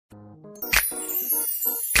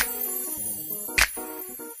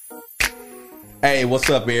Hey, what's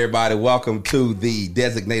up, everybody? Welcome to the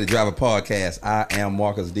Designated Driver Podcast. I am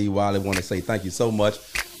Marcus D. Wiley. I want to say thank you so much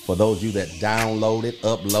for those of you that downloaded,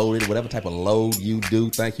 uploaded, whatever type of load you do.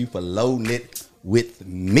 Thank you for loading it with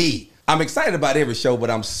me. I'm excited about every show, but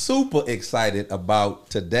I'm super excited about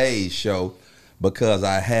today's show because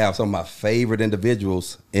I have some of my favorite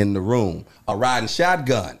individuals in the room. A riding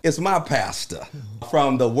shotgun. It's my pastor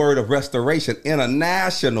from the Word of Restoration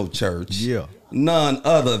International Church. Yeah. None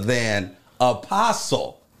other than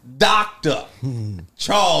Apostle Dr.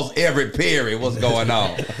 Charles Everett Perry. What's going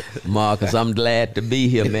on? Marcus, I'm glad to be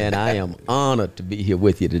here, man. I am honored to be here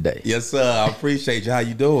with you today. Yes, sir. I appreciate you. How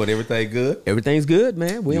you doing? Everything good? Everything's good,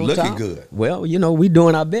 man. We You on looking top. good. Well, you know, we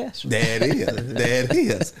doing our best. That is. That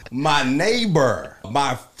is. My neighbor,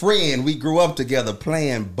 my friend, we grew up together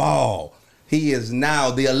playing ball. He is now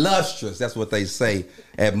the illustrious, that's what they say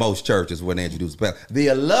at most churches when they introduce the pastor, the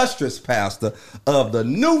illustrious pastor of the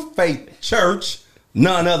New Faith Church,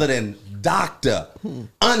 none other than Dr.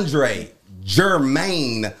 Andre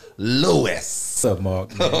Jermaine Lewis. What's up,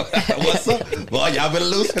 Mark? What's up? Boy, y'all better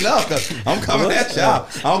loosen up because I'm coming at y'all.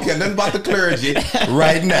 I don't care nothing about the clergy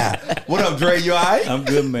right now. What up, Dre? You all right? I'm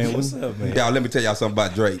good, man. What's up, man? Y'all, let me tell y'all something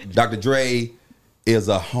about Dre. Dr. Dre is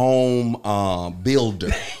a home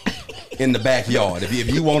builder in the backyard.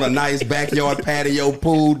 If you want a nice backyard patio,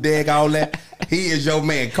 pool, deck, all that, he is your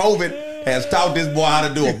man. COVID has taught this boy how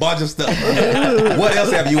to do a bunch of stuff. What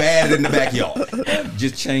else have you added in the backyard?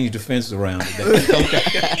 Just changed the fence around today.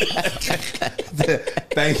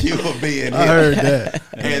 Thank you for being here. I heard that.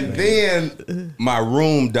 And then my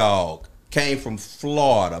room dog came from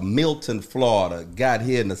Florida, Milton, Florida. Got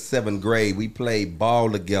here in the 7th grade. We played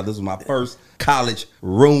ball together. This was my first college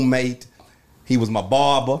roommate. He was my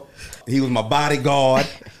barber. He was my bodyguard.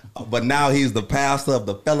 But now he's the pastor of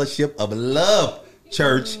the Fellowship of Love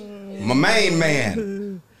Church. My main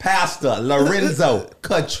man, Pastor Lorenzo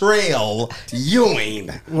Cottrell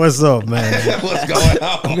Ewing. What's up, man? What's going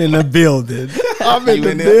on? I'm in the building. I'm in You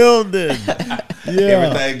the in there? building. Yeah.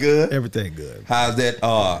 Everything good? Everything good. How's that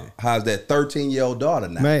 13-year-old daughter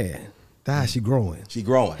now? Man, she growing. She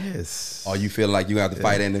growing. Yes. Or you feel like you have to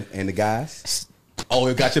fight in the guys? Oh,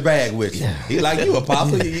 you got your bag with you. He like you,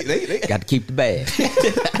 Apostle. They Got to keep the bag.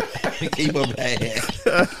 keep a bag.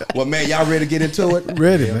 Well, man, y'all ready to get into it?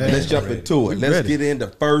 Ready, man. Let's jump into it. Let's ready. get into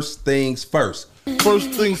first things first.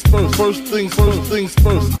 First things first. First things first.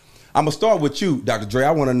 I'm going to start with you, Dr. Dre.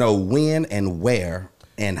 I want to know when and where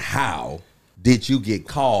and how did you get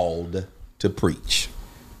called to preach?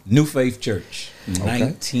 New Faith Church,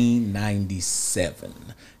 1997.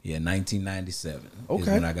 Yeah, 1997 is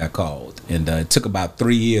when I got called. And it took about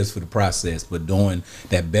 3 years for the process, but during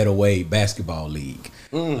that Better Way basketball league,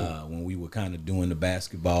 when we were kind of doing the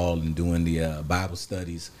basketball and doing the Bible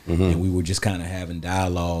studies, and we were just kind of having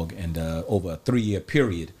dialogue, and over a 3-year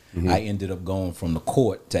period, I ended up going from the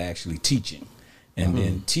court to actually teaching. And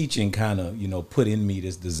then teaching kind of, put in me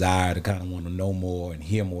this desire to kind of want to know more and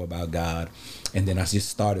hear more about God. And then I just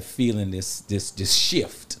started feeling this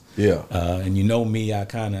shift. Yeah. And you know me, I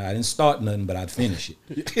didn't start nothing, but I'd finish it.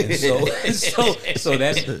 And so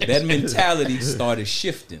that mentality started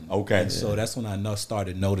shifting. Okay. And so that's when I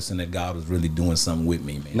started noticing that God was really doing something with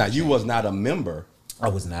me, man. Now, you was not a member. I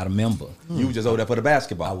was not a member. You were just over there for the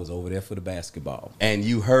basketball. I was over there for the basketball. And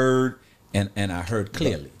you heard And I heard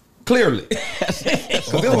clearly. clearly. This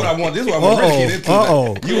is what I want. This is what I want to really get into.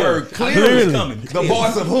 Uh-oh. You heard clearly. The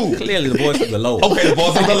voice of who? Clearly the voice of the Lord. Okay, the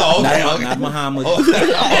voice of the Lord. Okay, Not Muhammad.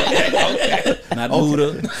 okay. Not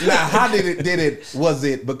Buddha. Now, how was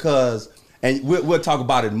it because, and we'll talk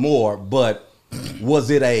about it more, but was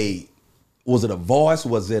it a voice?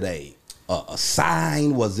 Was it a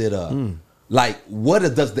sign? Was it like,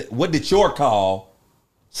 what did your call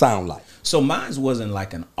sound like? So mine wasn't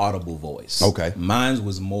like an audible voice. Okay. Mine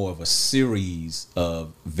was more of a series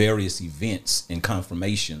of various events and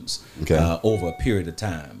confirmations Okay. over a period of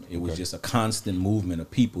time. It was just a constant movement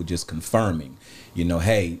of people just confirming,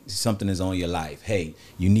 hey, something is on your life. Hey,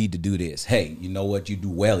 you need to do this. Hey, you know what? You do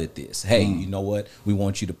well at this. Hey, you know what? We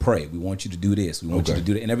want you to pray. We want you to do this. We want you to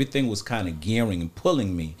do that. And everything was kind of gearing and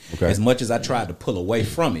pulling me. Okay. As much as I tried to pull away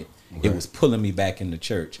from it. Okay. It was pulling me back into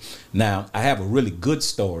church. Now, I have a really good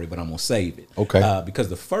story, but I'm going to save it. Okay. Because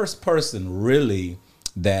the first person really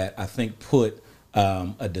that I think put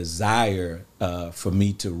a desire for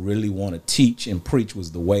me to really want to teach and preach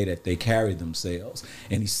was the way that they carry themselves.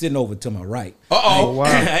 And he's sitting over to my right. Wow.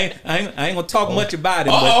 I ain't gonna talk much about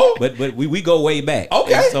him, but we go way back.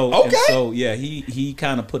 Okay. And so yeah, he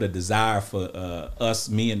kind of put a desire for us,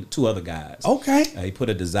 me and two other guys. Okay. He put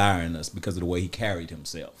a desire in us because of the way he carried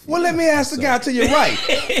himself. Well, let me ask the guy to your right,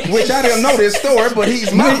 which I didn't know this story, but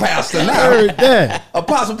he's my pastor now. Heard that.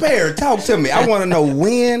 Apostle Perry, talk to me. I want to know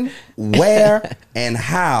when, where, and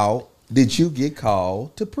how did you get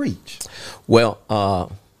called to preach? Well,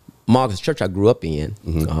 Marcus Church I grew up in,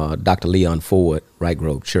 Dr. Leon Ford, Right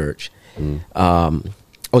Grove Church. I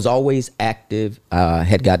was always active.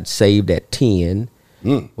 Had gotten saved at 10,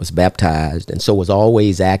 was baptized, and so was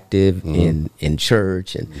always active in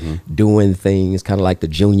church and doing things kind of like the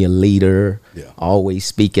junior leader, always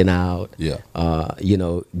speaking out, you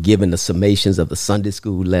know, giving the summations of the Sunday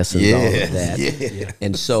school lessons, all of that.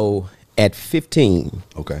 And so at 15,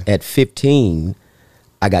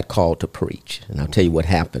 I got called to preach, and I'll tell you what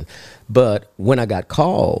happened. But when I got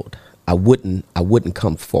called, I wouldn't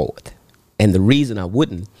come forth, and the reason I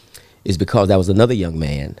wouldn't is because there was another young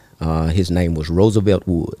man. His name was Roosevelt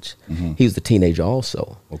Woods. He was a teenager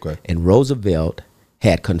also. And Roosevelt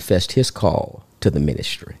had confessed his call to the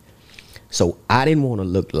ministry. So I didn't want to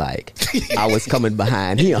look like I was coming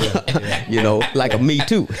behind him, you know, like a Me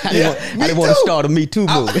Too. I didn't want to start a Me Too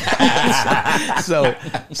movement.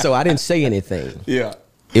 so I didn't say anything.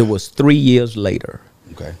 It was 3 years later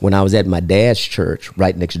when I was at my dad's church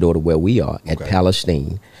right next door to where we are at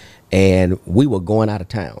Palestine, and we were going out of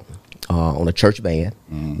town on a church van.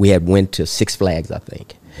 We had went to Six Flags, I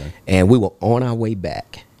think, and we were on our way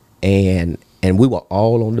back, and we were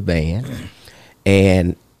all on the van,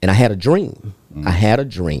 and I had a dream. I had a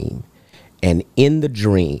dream, and in the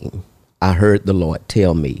dream, I heard the Lord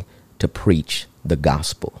tell me to preach the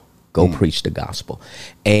gospel. Go preach the gospel.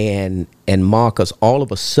 And Marcus, all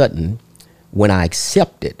of a sudden, when I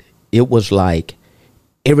accepted, it was like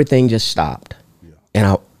everything just stopped.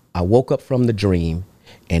 And I woke up from the dream,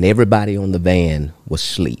 and everybody on the van was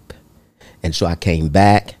asleep. And so I came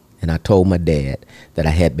back, and I told my dad that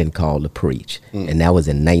I had been called to preach. And that was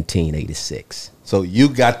in 1986. So you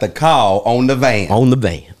got the call on the van. On the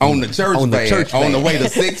van. On the church on the van. Church on van. the way to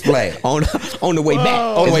Six Flags. on the way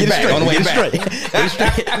back. On the way back. On the way back. Get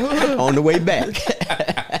straight. On the way back.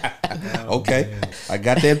 Okay. I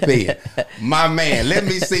got that pen. My man, let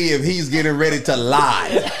me see if he's getting ready to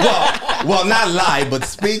lie. Well, not lie, but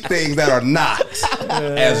speak things that are not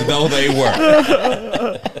as though they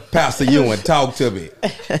were. Pastor Ewan, talk to me.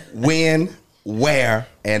 When, where,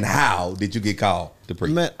 and how did you get called to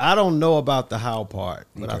preach? Man, I don't know about the how part,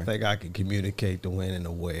 but I think I can communicate the when and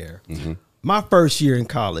the where. My first year in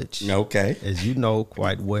college, as you know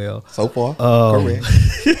quite well, so far, correct.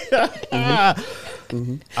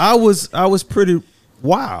 I was pretty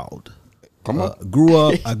wild. Come on.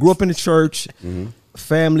 I grew up in the church,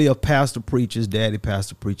 family of pastor preachers, daddy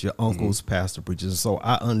pastor preacher, uncles pastor preachers, and so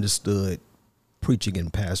I understood preaching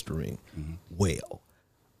and pastoring well.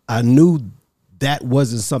 I knew that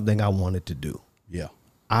wasn't something I wanted to do.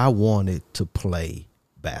 I wanted to play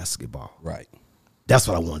basketball. That's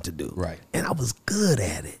what I wanted to do. And I was good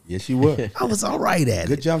at it. Yes, you were. I was all right at it.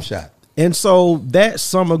 Good jump shot. And so that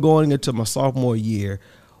summer going into my sophomore year,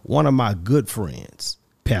 one of my good friends,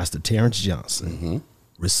 Pastor Terrence Johnson,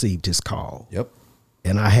 received his call.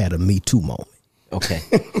 And I had a Me Too moment. Okay.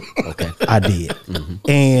 I did.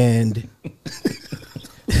 And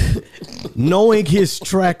knowing his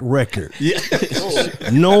track record,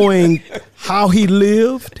 knowing how he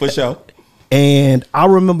lived. For sure. And I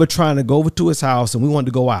remember trying to go over to his house, and we wanted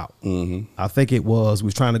to go out. I think we were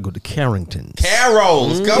trying to go to Carrington's.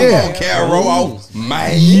 Carol's. Come on, Carol. Oh,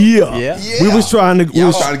 man. Yeah. We was trying to.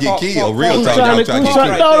 Y'all trying to get killed. Real talk. No,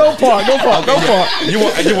 don't park. You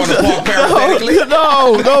want to park parenthetically?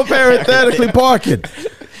 No parenthetically parking.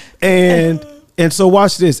 And so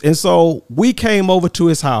watch this. And so we came over to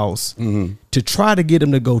his house to try to get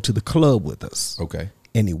him to go to the club with us.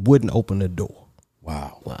 And he wouldn't open the door.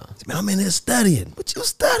 Wow. Man, I'm in there studying. What you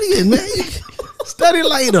studying, man? Study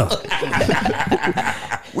later.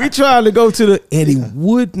 We tried to go and he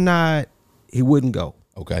wouldn't go.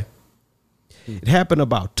 It happened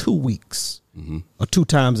about 2 weeks or 2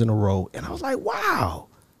 times in a row. And I was like, wow,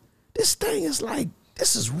 this thing is like,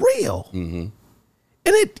 this is real. And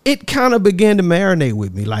it kind of began to marinate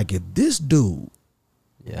with me. Like, if this dude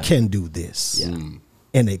can do this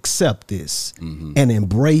and accept this and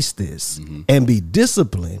embrace this and be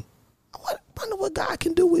disciplined, I wonder what God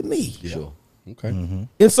can do with me.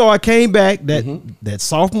 And so I came back that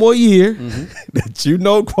sophomore year that you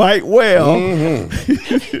know quite well.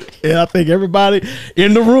 And I think everybody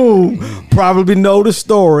in the room probably know the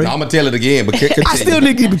story. I'm gonna tell it again, but continue. I still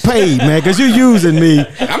need to be paid, man, because you're using me.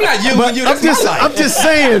 I'm not using you. I'm just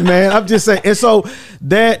saying, man. I'm just saying. And so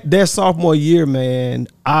that sophomore year, man,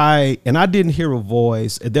 I didn't hear a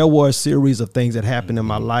voice. There were a series of things that happened in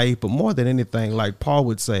my life, but more than anything, like Paul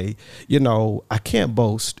would say, I can't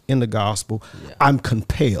boast in the gospel. Yeah. I'm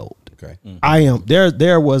compelled. Okay. I am.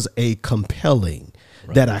 There was a compelling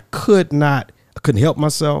that I couldn't help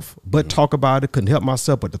myself but talk about it, couldn't help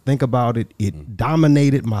myself but to think about it. It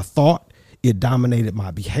dominated my thought. It dominated my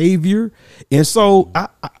behavior. And so I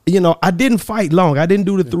didn't fight long. I didn't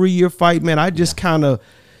do the 3-year fight, man. I just kind of,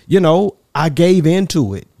 I gave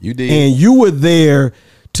into it. You did. And you were there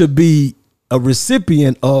to be a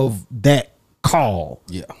recipient of that call.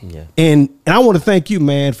 Yeah. Yeah. And I want to thank you,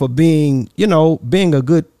 man, for being a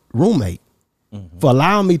good roommate, for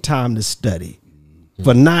allowing me time to study,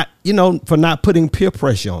 for not putting peer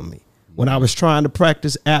pressure on me when I was trying to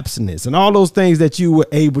practice abstinence and all those things that you were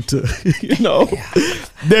able to,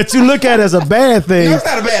 that you look at as a bad thing. No, it's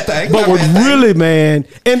not a bad thing. But was really, man,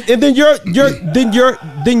 and then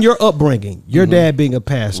your upbringing, your dad being a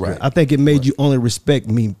pastor, right. I think it made you only respect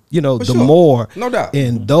me, more. No doubt.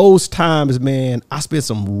 In those times, man, I spent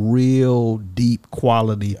some real deep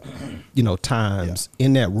quality times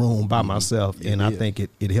in that room by myself, and I think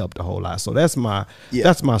it helped a whole lot. So that's my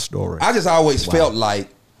story. I just always felt like,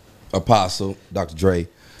 Apostle Dr. Dre,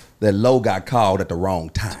 that Low got called at the wrong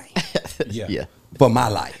time. Yeah. For my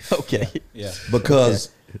life. Okay. Yeah. Because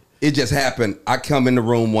it just happened. I come in the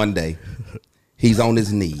room one day. He's on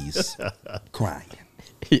his knees crying.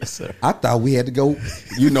 Yes, sir. I thought we had to go,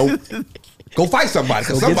 go fight somebody,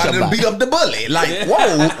 because somebody done beat up the bully. Like,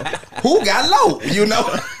 whoa, who got Low?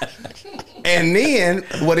 And then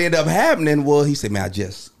what ended up happening was he said, man, I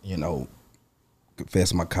just,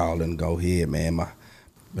 confess my call and go ahead, man.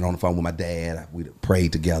 Been on the phone with my dad. We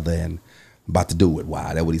prayed together and I'm about to do it.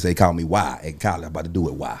 Why? That's what he said. He called me why at college. I'm about to do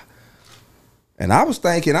it. Why? And I was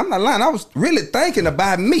thinking, I'm not lying, I was really thinking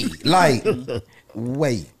about me. Like,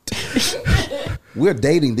 wait. We're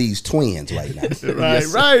dating these twins right now. Right.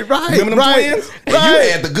 Remember them twins? And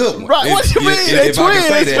you had the good one. Right. What you mean? They twins,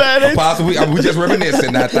 man. Apostle, we just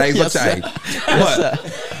reminiscing now. Things will change.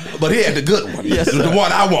 But he had the good one. Yes, the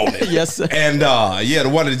one I wanted. Yes, sir. And the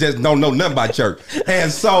one that just don't know nothing about church.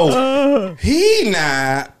 And so he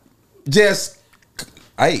now just,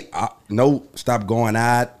 stop going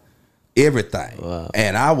out, everything. Wow.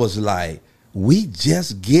 And I was like, we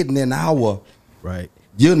just getting in our right.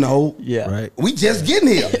 Right. We just getting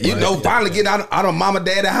here. Finally getting out of mama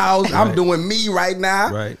daddy house. Right. I'm doing me right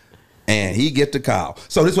now. Right. And he get the call.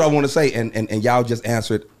 So this is what I want to say, and y'all just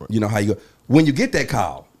answered, how you go. When you get that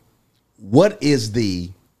call, what is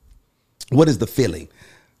the feeling?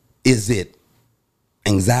 Is it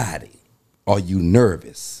anxiety? Are you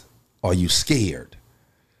nervous? Are you scared?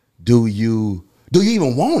 Do you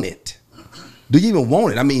even want it? Do you even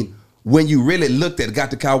want it? I mean, when you really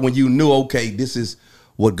got the call, when you knew, okay, this is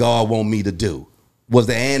what God want me to do, was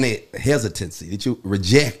there any hesitancy? Did you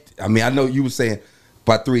reject? I mean, I know you were saying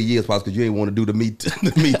about 3 years, because you ain't want to do the Me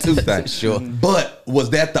Too thing. Sure. But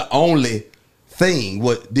was that the only thing?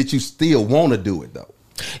 What did you still want to do it though?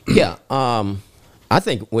 Yeah. I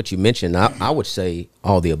think what you mentioned, I would say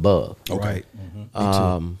all the above. Okay.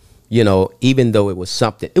 Mm-hmm. Even though it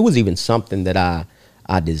was even something that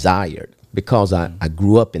I desired, because I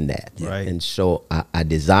grew up in that. Right. And so I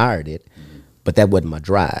desired it, but that wasn't my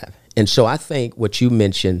drive. And so I think what you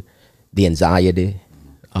mentioned, the anxiety,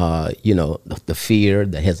 the fear,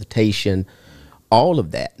 the hesitation, all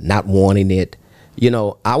of that, not wanting it,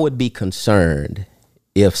 I would be concerned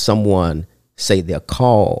if someone say they're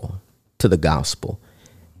called to the gospel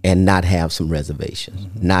and not have some reservations,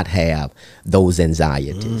 not have those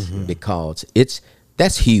anxieties, because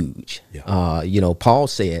that's huge. Yeah. Paul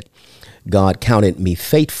said, God counted me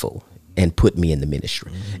faithful and put me in the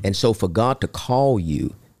ministry. And so for God to call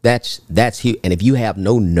you, that's huge. And if you have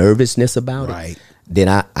no nervousness about it, then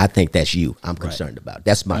I think that's you. I'm concerned about it.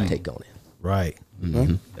 That's my take on it. Right.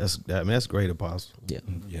 Mm-hmm. That's great, Apostle.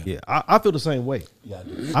 Yeah. I feel the same way. Yeah,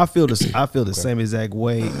 I feel the same exact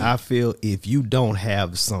way. I feel if you don't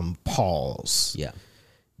have some pause,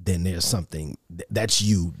 then there's something that's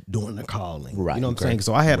you doing the calling. Right. You know what I'm saying?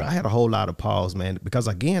 So I had a whole lot of pause, man, because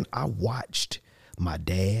again, I watched my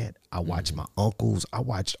dad, I watched my uncles,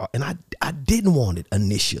 and I didn't want it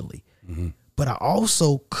initially, but I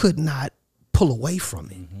also could not pull away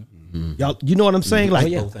from it. Y'all, you know what I'm saying? Like,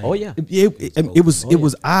 it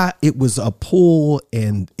was a pull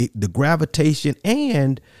and the gravitation,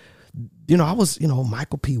 and you know, I was, you know,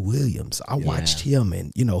 Michael P. Williams. I watched him,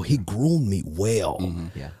 and you know, he groomed me well.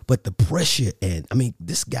 But the pressure, and I mean,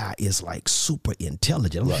 this guy is like super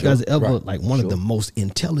intelligent. I don't know if you guys ever like one of the most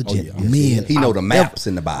intelligent men. He know the maps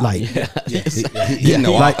in the Bible. Like, he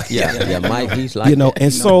know Mike, he's like, you know,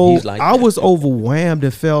 and so like I was overwhelmed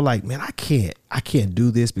and felt like, man, I can't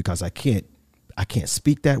do this because I can't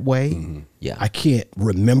speak that way. Yeah. I can't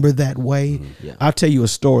remember that way. Yeah. I'll tell you a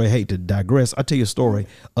story. I hate to digress. I'll tell you a story.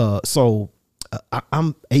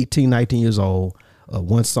 I'm 18, 19 years old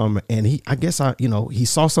one summer, and he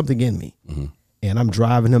saw something in me. And I'm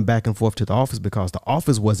driving him back and forth to the office because the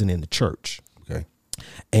office wasn't in the church. Okay.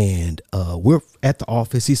 And we're at the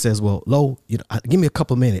office. He says, well, Lo, give me a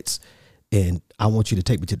couple minutes and I want you to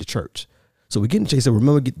take me to the church. So we get in the church. He said,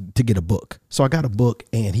 remember to get a book. So I got a book,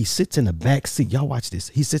 and he sits in the back seat. Y'all watch this.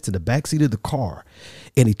 He sits in the back seat of the car,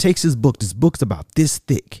 and he takes his book. This book's about this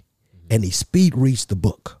thick, and he speed reads the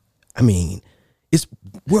book. I mean,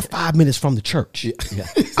 we're 5 minutes from the church.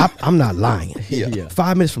 I'm not lying.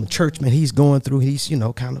 5 minutes from church, man. He's going through. He's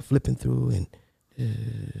kind of flipping through,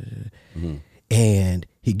 and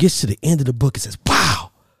he gets to the end of the book and says,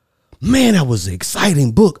 "Wow, man, that was an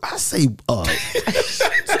exciting book." I say,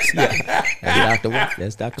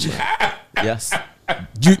 That's Dr. Mike. Yes.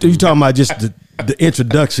 You talking about just the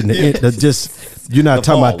introduction, you're not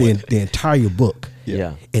talking about the entire book.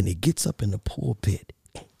 Yeah. And he gets up in the pulpit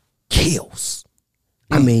and kills.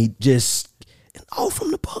 I mean, and all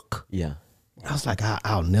from the book. Yeah. I was like,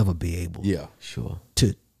 I'll never be able Sure.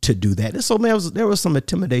 to do that. And so, man, there was some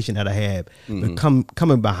intimidation that I had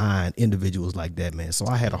coming behind individuals like that, man. So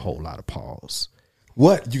I had a whole lot of pause.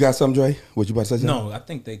 What? You got something, Dre? What you about to say? Something? No, I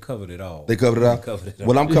think they covered it all. They covered it all?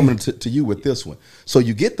 Well, I'm coming to you with this one. So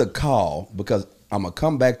you get the call, because I'm going to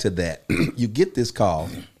come back to that. You get this call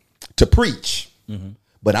to preach,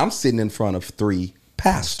 but I'm sitting in front of 3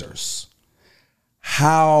 pastors.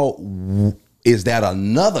 How is that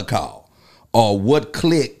another call? Or what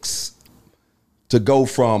clicks to go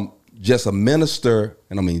from just a minister,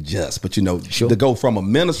 and I mean just, but to go from a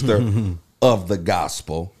minister of the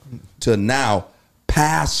gospel to now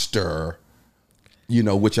pastor,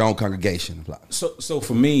 with your own congregation? So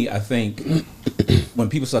for me, I think when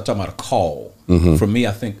people start talking about a call, for me,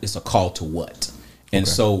 I think it's a call to what? And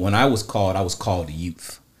so when I was called to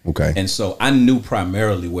youth. Okay. And so I knew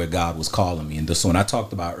primarily where God was calling me. And so when I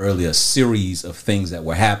talked about earlier a series of things that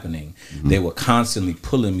were happening, they were constantly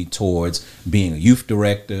pulling me towards being a youth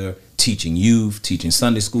director, teaching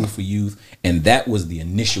Sunday school for youth. And that was the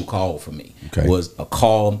initial call for me, was a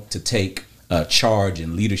call to take charge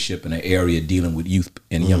and leadership in an area dealing with youth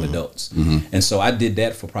and young adults. And so I did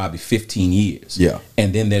that for probably 15 years. Yeah.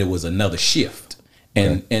 And then there was another shift.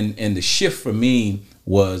 And the shift for me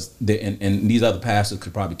was, and these other pastors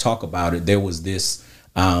could probably talk about it, there was this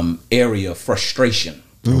area of frustration.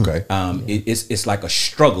 Okay. It's like a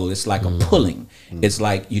struggle. It's like a pulling. It's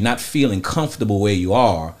like you're not feeling comfortable where you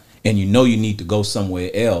are, and you need to go somewhere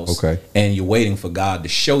else. Okay. And you're waiting for God to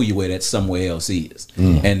show you where that somewhere else is.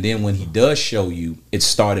 And then when he does show you, it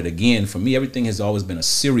started again. For me, everything has always been a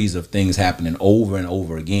series of things happening over and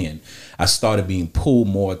over again. I started being pulled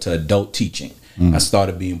more to adult teaching. I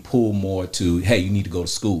started being pulled more to, hey, you need to go to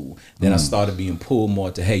school. Then I started being pulled more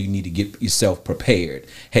to, hey, you need to get yourself prepared.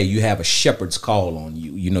 Hey, you have a shepherd's call on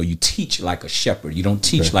you. You teach like a shepherd. You don't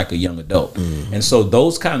teach like a young adult. And so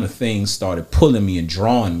those kind of things started pulling me and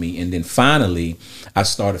drawing me. And then finally, I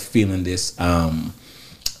started feeling this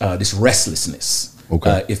this restlessness.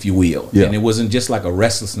 If you will. Yeah. And it wasn't just like a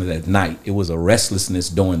restlessness at night. It was a restlessness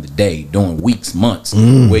during the day, during weeks, months,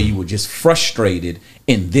 where you were just frustrated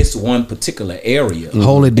in this one particular area.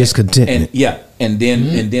 Holy discontentment. And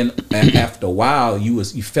then after a while,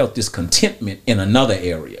 you felt this contentment in another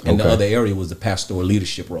area. And the other area was the pastoral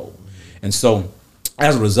leadership role. And so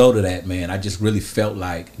as a result of that, man, I just really felt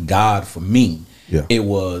like God, for me, it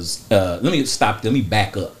was, let me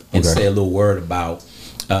back up and say a little word about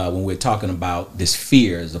when we're talking about this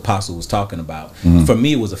fear, as the apostle was talking about. For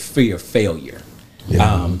me, it was a fear of failure,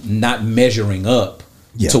 not measuring up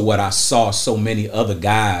to what I saw so many other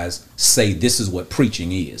guys say. This is what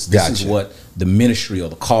preaching is. This is what the ministry or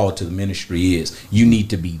the call to the ministry is. You need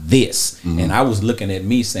to be this. And I was looking at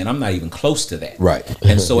me saying, I'm not even close to that. Right.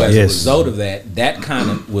 And so as a result of that kind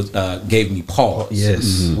of was gave me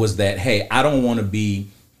pause. Was that, hey, I don't want to be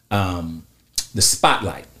the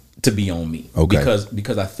spotlight to be on me.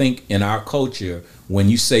 Because I think in our culture, when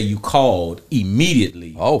you say you called,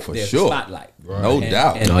 immediately for there's sure a spotlight. No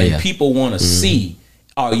doubt. And people want to see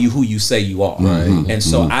are you who you say you are? Right. And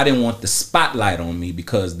so I didn't want the spotlight on me,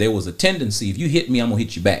 because there was a tendency, if you hit me, I'm gonna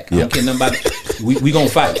hit you back. I don't care nothing about we gonna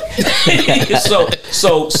fight.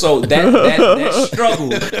 so that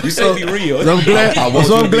struggle, you say be real. I'm glad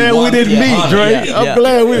we didn't meet, Dre. I'm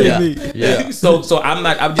glad we didn't meet. Yeah. So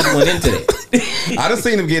I just went into that. I done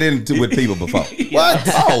seen him get into with people before. What?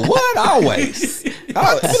 Oh, what? Always.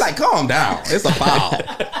 Oh, be like, calm down. It's a foul.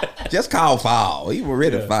 Just call foul. He was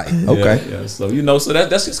ready to fight. Okay. Yeah. So so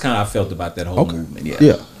that's just kind of how I felt about that whole movement.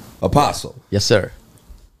 Yeah. Apostle. Yes, sir.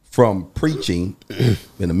 From preaching in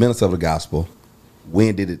the minister of the gospel,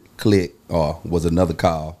 when did it click, or was another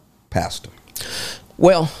call pastor?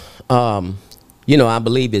 Well, I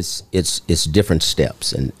believe it's different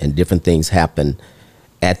steps, and different things happen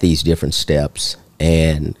at these different steps.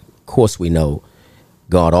 And of course, we know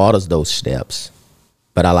God orders those steps,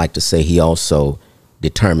 but I like to say He also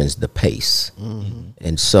determines the pace.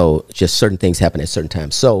 And so just certain things happen at certain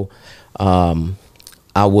times. So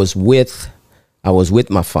I was with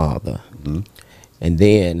my father, and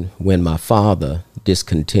then when my father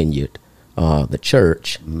discontinued the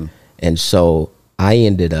church, and so I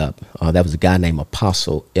ended up, that was a guy named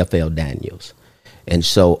Apostle F.L. Daniels. And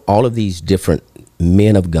so all of these different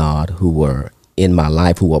men of God who were in my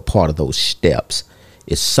life, who were part of those steps,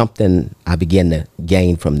 is something I began to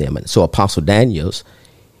gain from them. And so Apostle Daniels,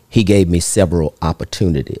 he gave me several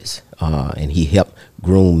opportunities, and he helped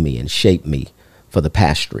groom me and shape me for the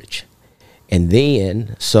pastorage. And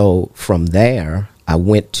then, so from there, I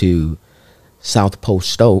went to South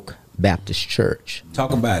Post Oak Baptist Church.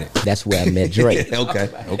 Talk about it. That's where I met Drake. Okay.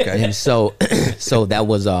 And so that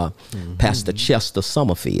was Pastor Chester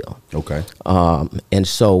Summerfield. Okay. And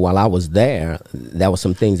so while I was there, that was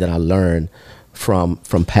some things that I learned from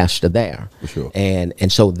Pastor there. For sure.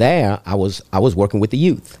 And so there I was working with the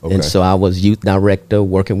youth. Okay. And so I was youth director,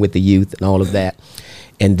 working with the youth and all of that.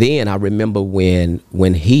 And then I remember when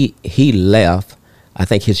he left, I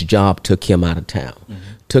think his job took him out of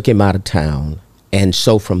town. And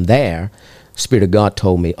so from there, Spirit of God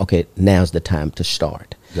told me, okay, now's the time to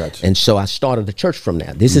start. Gotcha. And so I started the church from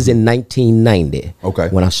there. This is in 1990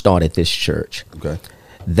 when I started this church. Okay.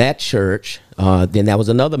 That church, then there was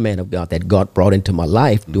another man of God that God brought into my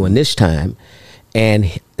life during this time.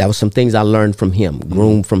 And that was some things I learned from him,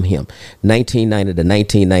 groomed from him. 1990 to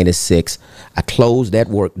 1996, I closed that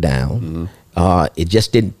work down. It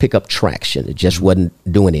just didn't pick up traction. It just wasn't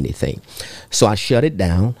doing anything. So I shut it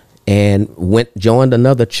down and joined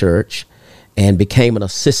another church and became an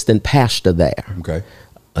assistant pastor there. Okay.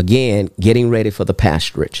 Again, getting ready for the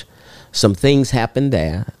pastorage. Some things happened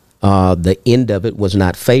there. The end of it was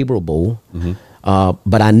not favorable,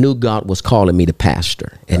 but I knew God was calling me to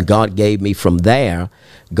pastor. And God gave me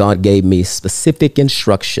specific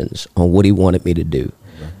instructions on what He wanted me to do.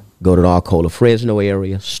 Go to the Arcola Fresno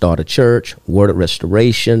area, start a church, Word of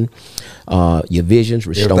Restoration, your visions,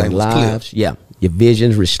 restoring lives. Yeah, your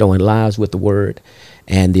visions, restoring lives with the Word.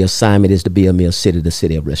 And the assignment is to be a Mill City, the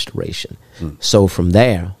city of restoration. So from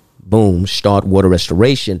there, boom, start Word of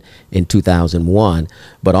Restoration in 2001.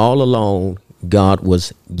 But all along, God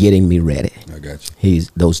was getting me ready. I got you.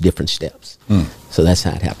 Those different steps. So that's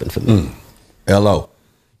how it happened for me. L.O.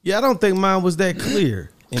 Yeah, I don't think mine was that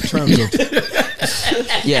clear in terms of...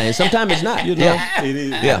 Yeah, and sometimes it's not. It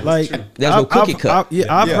is. Yeah, like there's no cookie cut.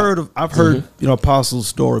 I've heard Apostle's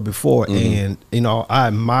story before, and I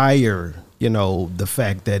admire the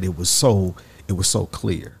fact that it was so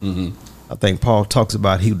clear. I think Paul talks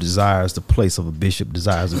about he who desires the place of a bishop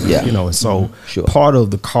desires and so part of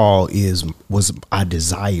the call was I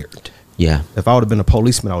desired. Yeah. If I would have been a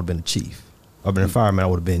policeman, I would have been a chief. I've been a fireman, I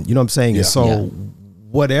would have been, you know what I'm saying? And so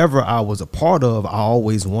whatever I was a part of, I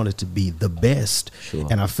always wanted to be the best. Sure.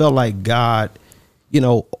 And I felt like God,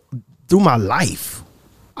 through my life,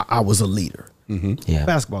 I was a leader. Yeah.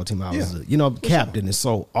 Basketball team, I was captain. And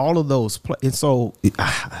so all of those and so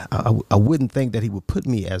I wouldn't think that He would put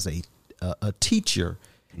me as a teacher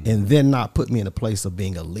and then not put me in a place of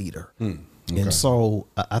being a leader. And so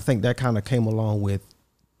I think that kind of came along with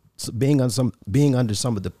being under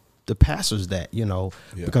some of the pastors that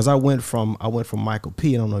because I went from Michael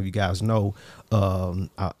P. I don't know if you guys know. Then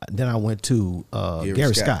I went to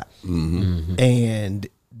Gary Scott. And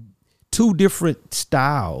two different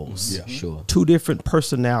styles, two different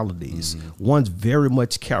personalities. One's very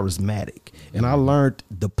much charismatic, and I learned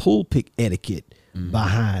the pulpit etiquette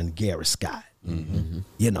behind Gary Scott.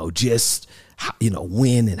 Just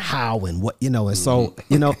when and how and what and so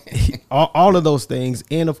all of those things,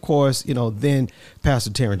 and of course then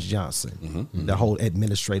Pastor Terrence Johnson, the whole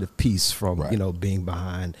administrative piece from being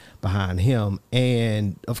behind him,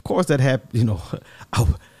 and of course that happened.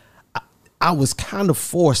 I was kind of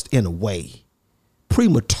forced in a way,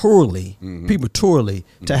 prematurely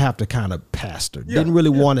to have to kind of pastor. Didn't really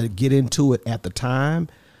want to get into it at the time,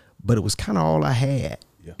 but it was kind of all I had.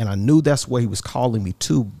 Yeah. And I knew that's where he was calling me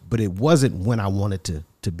to, but it wasn't when I wanted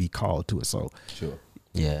to be called to it. So sure.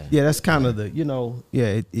 Yeah, that's kind of the,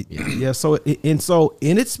 So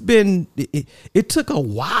it's been, it took a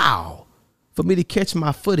while for me to catch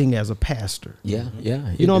my footing as a pastor. Yeah.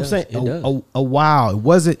 You know what I'm saying? A while. It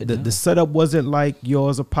wasn't, the setup wasn't like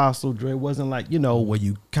yours, Apostle Dre. It wasn't like, where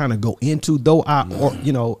you kind of go into, though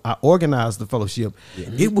I organized the fellowship. Yeah.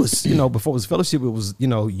 It was, before it was fellowship, it was,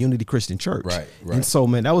 Unity Christian Church. Right. And so,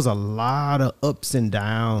 man, that was a lot of ups and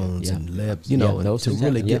downs and left, to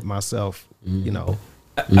really get myself,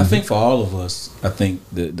 I think for all of us, I think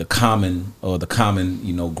the common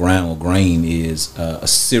ground or grain is a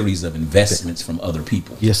series of investments from other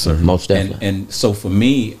people. Yes, sir. Most definitely. And so for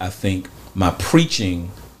me, I think my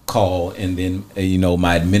preaching call and then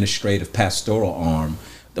my administrative pastoral arm,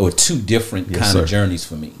 there were two different kind of journeys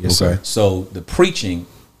for me. Yes, sir. So the preaching,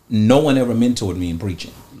 no one ever mentored me in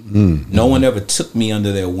preaching. No one ever took me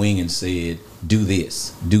under their wing and said, do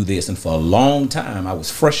this. And for a long time, I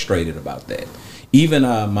was frustrated about that. Even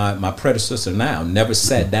my predecessor now never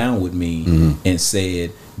sat down with me and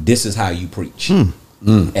said, this is how you preach.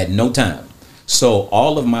 At no time. So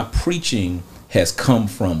all of my preaching has come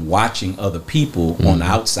from watching other people on the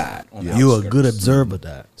outside. You're a good observer,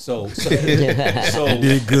 Doc. So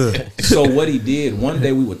did good. So what he did, one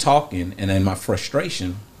day we were talking, and in my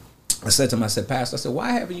frustration, I said to him, Pastor,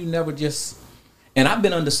 why haven't you never just... And I've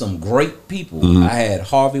been under some great people. I had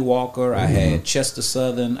Harvey Walker. I had Chester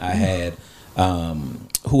Southern. I had...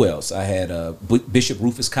 who else? I had Bishop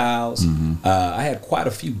Rufus Kyles. I had quite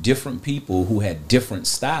a few different people who had different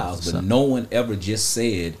styles, but no one ever just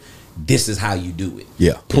said, this is how you do it.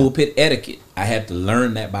 Yeah. Pulpit etiquette, I had to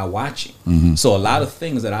learn that by watching. So a lot of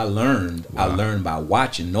things that I learned by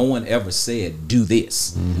watching. No one ever said, do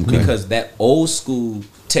this. Because that old school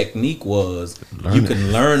technique was you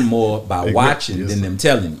can learn more by watching than them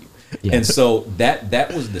telling you. And so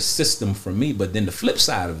that was the system for me. But then the flip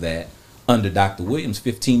side of that, under Dr. Williams,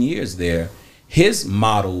 15 years there, his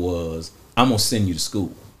model was, I'm going to send you to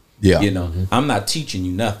school. Yeah. I'm not teaching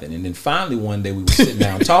you nothing. And then finally one day we were sitting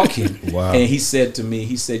down talking, and he said to me,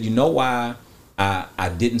 you know why I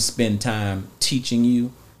didn't spend time teaching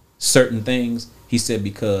you certain things? He said,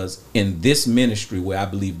 because in this ministry where I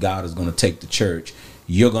believe God is going to take the church,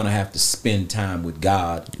 you're going to have to spend time with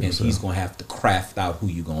God, and he's going to have to craft out who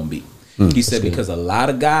you're going to be. He said, because a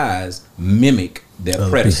lot of guys mimic their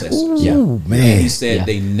predecessors. Ooh, man. He said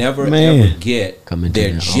they never ever get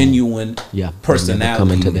their genuine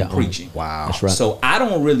personality in preaching. Wow. That's right. So I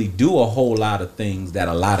don't really do a whole lot of things that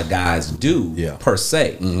a lot of guys do per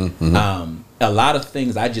se. A lot of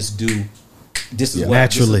things I just do. This is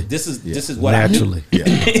naturally. This is what naturally. I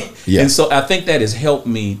do. And so I think that has helped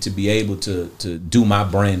me to be able to do my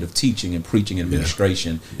brand of teaching and preaching and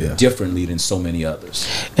administration differently than so many others.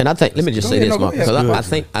 And I think, let me just say this, Mark,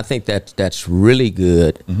 because I think that's really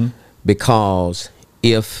good, because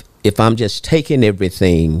if I'm just taking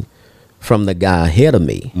everything from the guy ahead of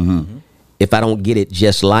me, if I don't get it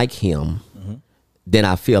just like him, then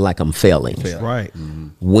I feel like I'm failing. Right.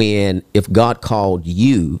 When if God called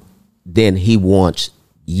you, then he wants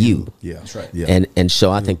you. Yeah, that's right. Yeah. And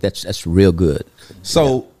so I think that's real good.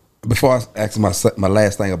 So before I ask my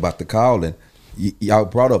last thing about the calling, y'all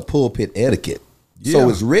brought up pulpit etiquette. Yeah. So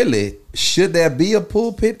it's really, should there be a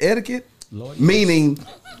pulpit etiquette? Lord, meaning,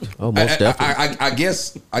 most definitely. I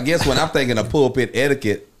guess when I'm thinking of pulpit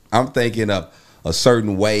etiquette, I'm thinking of a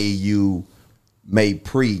certain way you may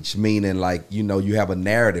preach, meaning like, you have a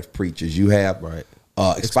narrative preachers, you have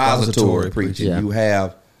expository preachers, you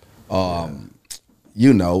have 3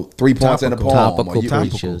 points in a poem, topical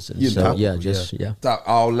preachers,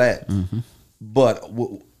 all that. But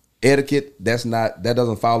etiquette, that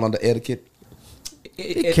doesn't fall under etiquette.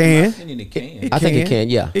 It can. I think it can.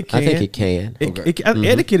 Yeah, I think it can.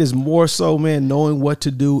 Etiquette is more so, man, knowing what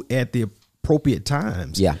to do at the appropriate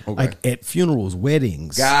times. Yeah, like at funerals,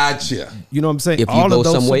 weddings. Gotcha. You know what I'm saying? If you go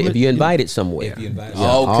somewhere, if you're invited somewhere,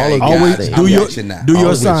 always do your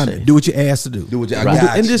assignment. Do what you're asked to do. Do what you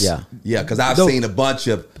because I've seen a bunch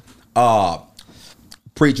of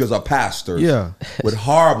preachers or pastors with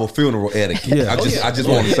horrible funeral etiquette. I just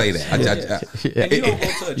want to say that. And you don't go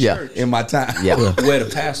to a church in my time where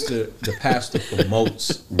the pastor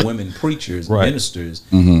promotes women preachers, ministers,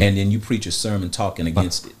 and then you preach a sermon talking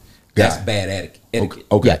against it. That's bad etiquette.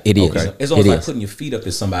 Okay. Yeah, it is. Okay. It's almost like putting your feet up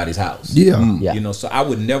in somebody's house. Yeah. You know, so I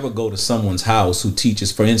would never go to someone's house who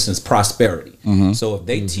teaches, for instance, prosperity. So if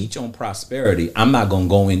they teach on prosperity, I'm not going to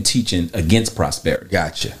go in teaching against prosperity.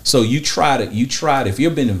 Gotcha. So you try to, if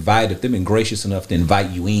you've been invited, if they've been gracious enough to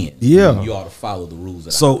invite you in, you ought to follow the rules.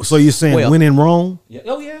 Of the house. So you're saying when in Rome? Yeah.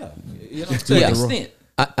 Oh, yeah. You know, to an extent.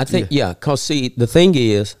 I think, because see, the thing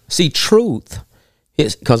is, truth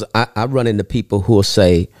is, because I run into people who will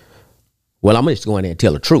say, well, I'm just going there and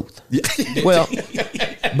tell the truth. Well,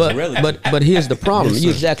 but here's the problem.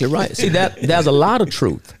 You're exactly right. See, there's a lot of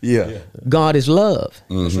truth. Yeah. God is love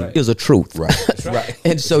is a truth. Right.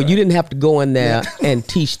 And so you didn't have to go in there and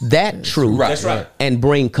teach that truth. That's right. And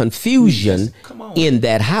bring confusion in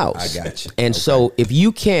that house. I got you. And so if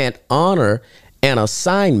you can't honor an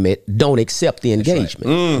assignment, don't accept the engagement.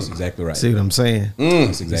 That's exactly right. See what I'm saying?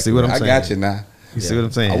 That's exactly see what I'm I saying? got you now. You see what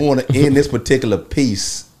I'm saying? I want to end this particular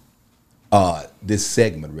piece, this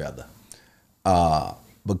segment rather,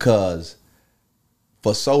 because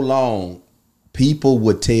for so long, people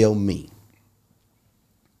would tell me,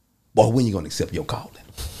 boy, when you going to accept your calling?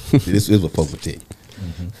 This is what folks would tell you.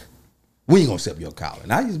 When you going to accept your calling?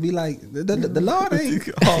 I used to be like, the Lord ain't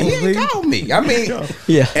called me. I mean,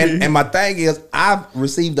 and my thing is, I've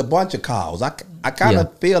received a bunch of calls. I kind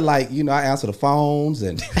of feel like, you know, I answer the phones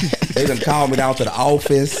and they done call me down to the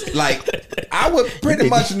office. Like, I would pretty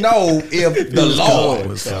much know if the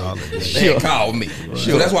Lord called me.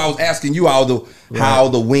 So that's why I was asking you all how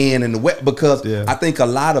the when and the what, because I think a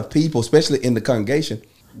lot of people, especially in the congregation,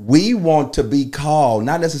 we want to be called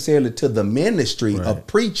not necessarily to the ministry of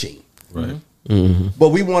preaching. Right. But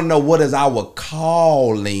we want to know what is our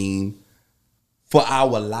calling for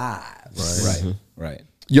our lives. Right.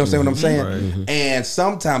 You understand what I'm saying? Right. And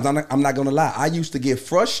sometimes, I'm not going to lie, I used to get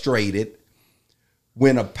frustrated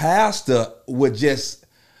when a pastor would just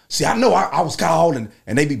see, I know I was called,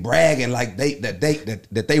 and they be bragging like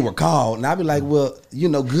that they were called, and I'd be like, well, you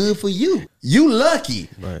know, good for you. You lucky.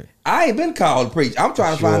 Right. I ain't been called to preach. I'm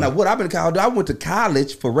trying to find out what I've been called to. I went to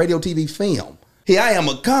college for radio, TV, film. Here I am,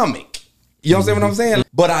 a comic. You understand what I'm saying?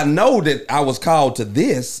 But I know that I was called to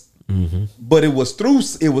this, but it was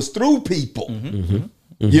through people.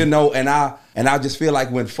 You know, and I just feel like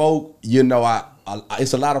when folk, you know,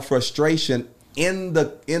 it's a lot of frustration in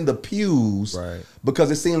the pews, because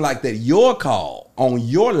it seemed like that your call on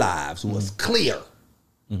your lives was clear.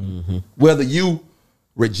 Whether you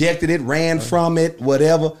rejected it, ran from it,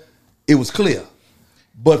 whatever, it was clear.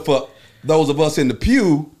 But for those of us in the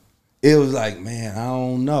pew, it was like, man, I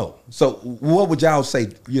don't know. So what would y'all say,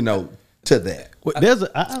 you know, to that? Well,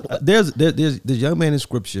 there's this young man in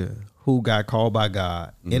scripture who got called by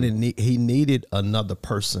God, and he needed another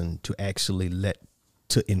person to actually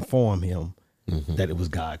inform him that it was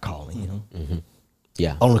God calling him.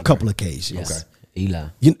 Yeah, on a couple occasions. Yes. Okay. Eli.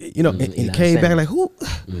 You know, and he came back like, who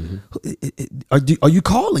are you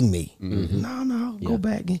calling me? No, go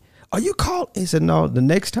back. Are you called? He said, no, the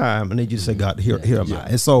next time I need you to say, God, here am I.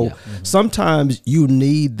 And so sometimes you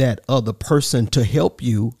need that other person to help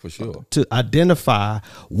you for sure to identify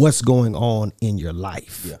what's going on in your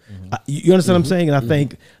life. You understand what I'm saying? And I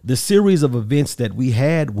think the series of events that we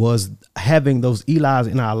had was having those Eli's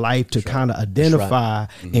in our life to kind of identify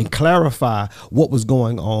and clarify what was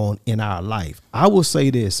going on in our life. I will say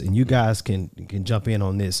this, and you guys can jump in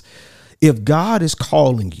on this. If God is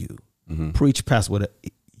calling you, preach, pastor, whatever,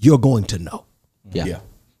 you're going to know. Yeah.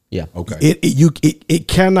 Okay. It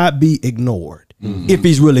cannot be ignored if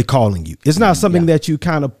he's really calling you. It's not something that you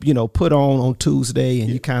kind of, you know, put on Tuesday and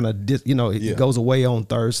you kind of, it goes away on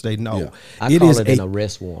Thursday. No, I call it an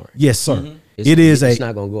arrest warrant. Yes, sir. It's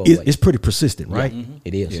not going to go away. It's pretty persistent, right?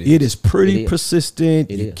 It is. It is pretty persistent.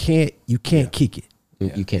 You can't kick it.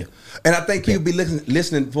 You can't. And I think you'll be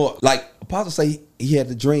listening for, like Apostle say, he had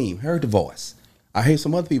the dream, heard the voice. I heard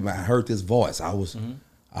some other people, I heard this voice.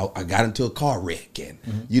 I got into a car wreck, and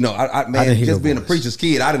you know, I just being a preacher's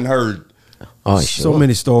kid, I didn't heard so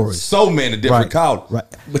many stories, so many different calls. Right,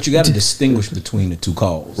 but you got to distinguish between the two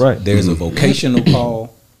calls. Right, there's a vocational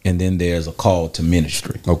call, and then there's a call to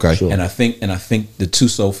ministry. Okay, sure. And I think the two.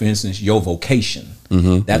 So, for instance, your vocation,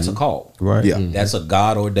 that's a call. Right, that's a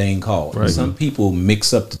God ordained call. Right. Some people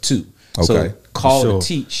mix up the two. Okay, so call to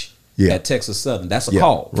teach. At Texas Southern, that's a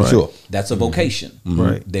call. For sure. That's a vocation.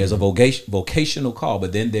 Right. There's a vocational call,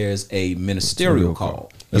 but then there's a ministerial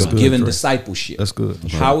call. That's You're good, given Trey. discipleship. That's good.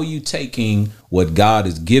 How are you taking what God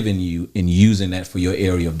has given you and using that for your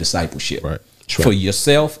area of discipleship? Right. For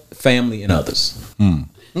yourself, family, and others.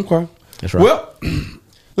 Okay. That's right. Well,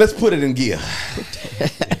 let's put it in gear.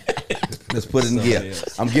 Let's put it in gear.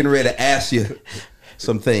 I'm getting ready to ask you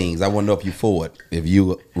some things. I want to know if you for it, if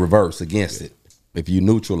you reverse against it, if you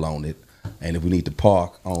neutral on it, and if we need to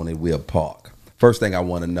park on it, we'll park. First thing I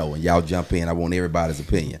want to know, and y'all jump in, I want everybody's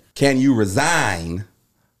opinion. Can you resign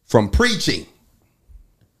from preaching?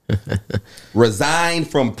 Resign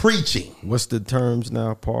from preaching. What's the terms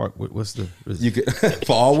now, Park? What's the you could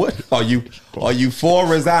forward? Are you for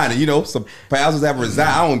resigning? You know, some pastors have resigned.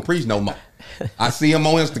 I don't preach no more. I see them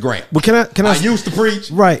on Instagram. But can I used to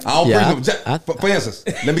preach. Right. I don't preach. For instance,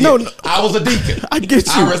 let me I was a deacon. I get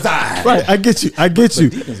you. I resigned. Right. I get you. But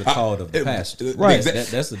deacons are called of the pastor. Right.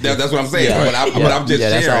 That's what I'm saying. Yeah. But I'm just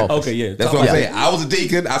sharing. Okay, yeah. That's what I'm saying. I was a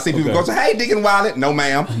deacon. I see people go say, "Hey, Deacon Wiley." No,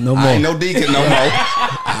 ma'am. No more. I ain't no deacon no more.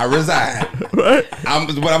 I resigned. Right.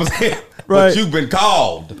 What I'm saying. Right. But you've been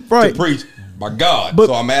called to preach by God.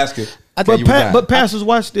 So I'm asking. But pastors,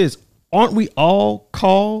 watch this. Aren't we all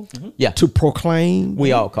called to proclaim?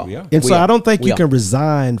 We all call. And so I don't think you can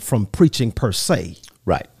resign from preaching per se.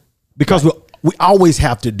 Right. Because we always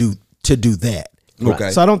have to do that.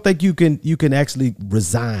 Okay. So I don't think you can actually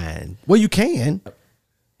resign. Well, you can.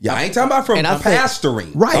 Yeah, I ain't talking about from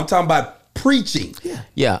pastoring. Right. I'm talking about preaching.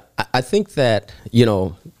 Yeah. I think that,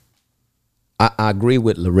 I agree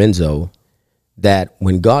with Lorenzo that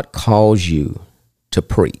when God calls you to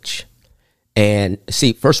preach, and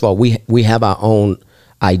see, first of all, we have our own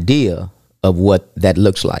idea of what that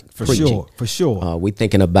looks like. For preaching. sure. We're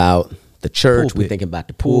thinking about the church. We're thinking about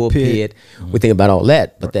the pulpit. We're thinking about all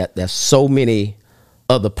that. But there's so many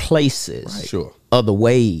other places, other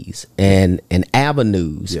ways, and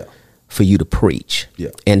avenues for you to preach. Yeah.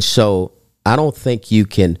 And so I don't think you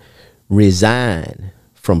can resign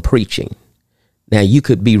from preaching. Now, you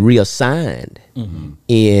could be reassigned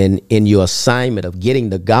in your assignment of getting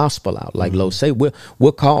the gospel out. Like Lo say,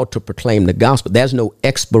 we're called to proclaim the gospel. There's no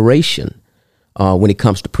expiration when it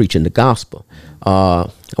comes to preaching the gospel. I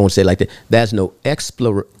want to say it like that. There's no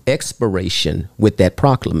expiration with that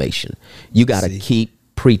proclamation. You got to keep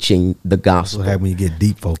preaching the gospel. That's what happens when you get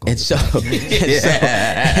deep focused. So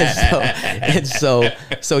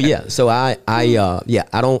I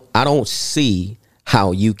don't see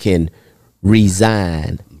how you can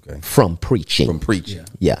resign from preaching.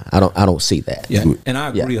 Yeah, I don't see that. Yeah, and I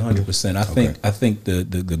agree 100%. I think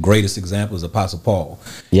the greatest example is Apostle Paul.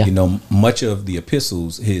 Yeah. Much of the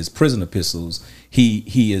epistles, his prison epistles,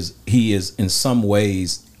 he is in some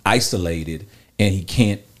ways isolated, and he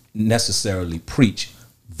can't necessarily preach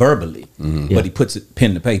verbally, but he puts it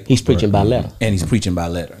pen to paper. He's preaching by letter. And he's preaching by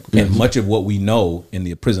letter. And much of what we know in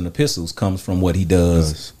the prison epistles comes from what he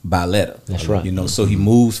does by letter. That's right. So he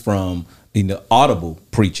moves from audible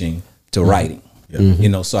preaching to writing.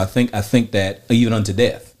 So I think that even unto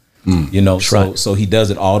death. So he does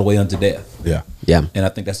it all the way unto death. Yeah. And I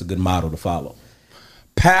think that's a good model to follow.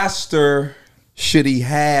 Pastor, should he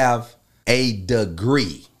have a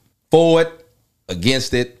degree? For it,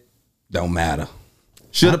 against it, don't matter.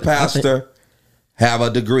 Should a pastor have a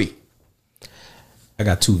degree? I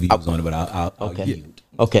got two views on it, but I'll yield.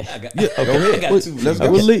 Okay. Go ahead. Let's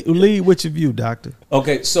go. We'll lead with your view, Doctor.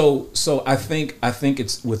 Okay, so I think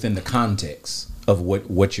it's within the context of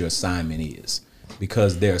what your assignment is,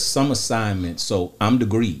 because there are some assignments. So I'm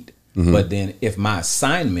degreed, but then if my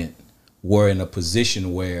assignment were in a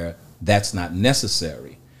position where that's not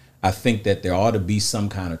necessary, I think that there ought to be some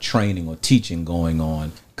kind of training or teaching going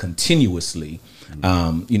on continuously.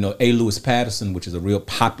 A. Lewis Patterson, which is a real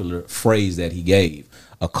popular phrase that he gave,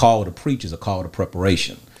 a call to preach is a call to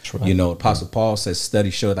preparation. Right. Apostle Paul says, study,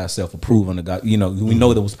 show thyself approved unto God. We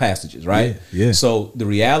know those passages, right? Yeah. So the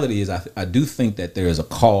reality is I do think that there is a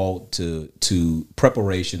call to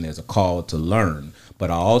preparation. There's a call to learn.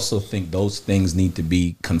 But I also think those things need to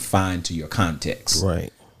be confined to your context.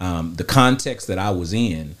 Right. The context that I was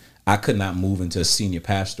in, I could not move into a senior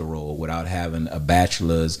pastor role without having a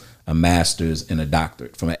bachelor's, a master's, and a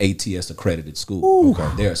doctorate from an ATS accredited school.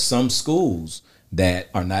 There are some schools that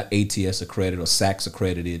are not ATS accredited or SACS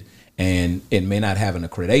accredited, and it may not have an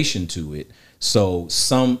accreditation to it. So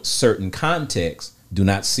some certain contexts do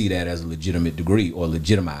not see that as a legitimate degree or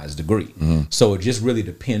legitimized degree. So it just really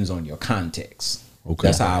depends on your context.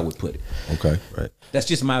 That's how I would put it. Right. That's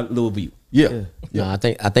just my little view. Yeah. No, I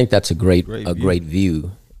think that's a great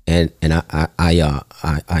view, and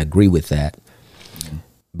I agree with that.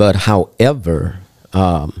 But however,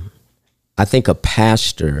 I think a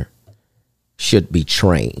pastor should be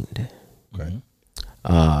trained.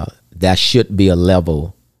 There should be a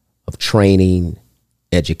level of training,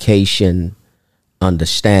 education,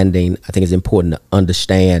 understanding. I think it's important to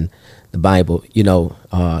understand the Bible.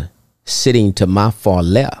 Sitting to my far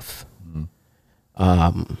left,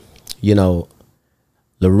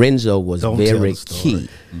 Lorenzo was very key.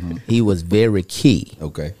 Mm-hmm. He was very key.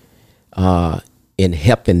 Okay. In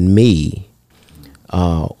helping me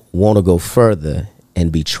want to go further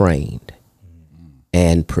and be trained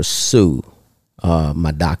and pursue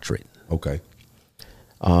my doctorate. Okay.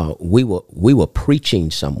 We were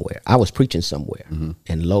preaching somewhere. I was preaching somewhere,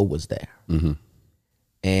 and Lo was there. Mm-hmm.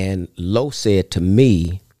 And Lo said to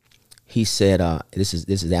me, he said, "This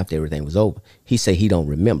is after everything was over." He said he don't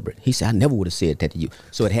remember it. He said, "I never would have said that to you."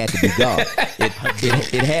 So it had to be God. It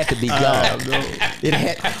had to be God. It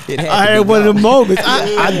had. I had one of the moments.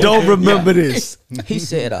 I don't remember this. He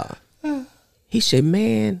said,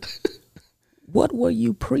 "Man, what were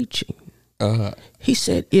you preaching?" He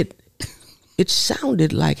said it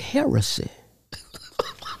sounded like heresy.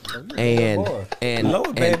 And he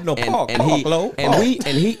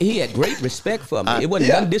had great respect for me. It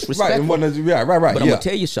wasn't none disrespectful. Right. But I'm gonna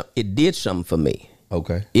tell you something. It did something for me.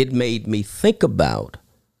 Okay. It made me think about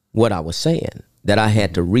what I was saying. That I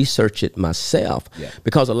had to research it myself,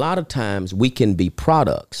 because a lot of times we can be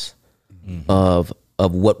products of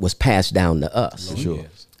what was passed down to us. Sure.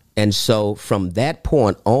 And so from that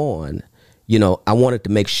point on, I wanted to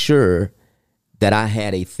make sure that I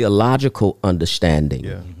had a theological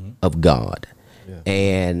understanding of God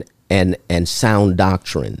and sound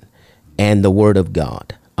doctrine and the Word of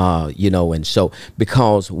God. And so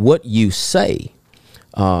because what you say,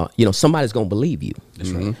 somebody's gonna believe you.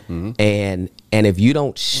 That's right. Mm-hmm. And if you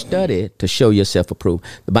don't study to show yourself approved,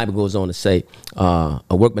 the Bible goes on to say, a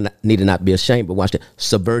workman need not be ashamed, but watch that,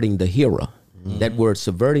 subverting the hearer. Mm-hmm. That word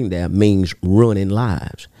subverting there means ruining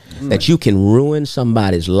lives. Mm-hmm. That you can ruin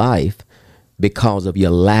somebody's life because of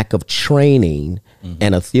your lack of training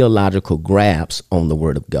and a theological grasp on the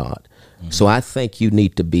Word of God. Mm-hmm. So I think you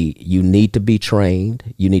need to be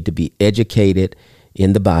trained, you need to be educated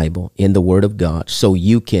in the Bible, in the Word of God, so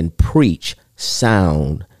you can preach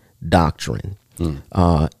sound doctrine.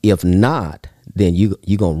 If not, then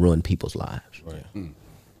you're going to ruin people's lives. Right.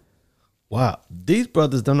 Wow. These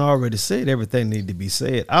brothers done already said everything need to be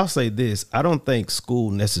said. I'll say this. I don't think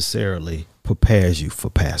school necessarily prepares you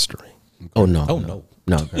for pastoring. Oh, no. Oh, no.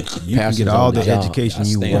 No. You can get all the education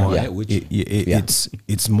you want. Yeah.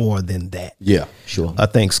 It's more than that. Yeah, sure. I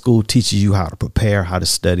think school teaches you how to prepare, how to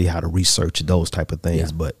study, how to research, those type of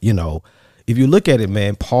things. Yeah. But, if you look at it,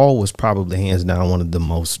 man, Paul was probably hands down one of the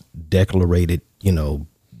most declarated,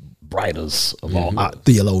 writers of all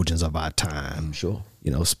theologians of our time. Sure.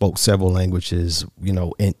 Spoke several languages,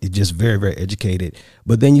 and just very, very educated.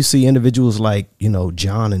 But then you see individuals like,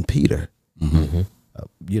 John and Peter. Mm-hmm.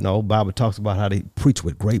 Bible talks about how they preach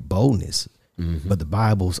with great boldness. Mm-hmm. But the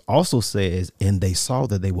Bible also says, and they saw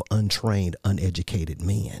that they were untrained, uneducated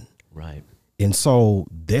men. Right. And so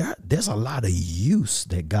there's a lot of use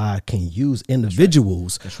that God can use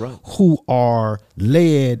individuals who are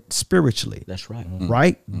led spiritually. That's right. Mm-hmm.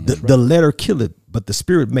 Right? Mm-hmm. The letter killeth, but the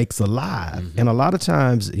spirit makes alive. Mm-hmm. And a lot of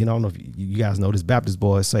times, I don't know if you guys know this, Baptist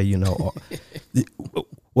boys say, I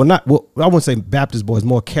wouldn't say Baptist boys,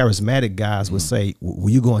 more charismatic guys would say, well,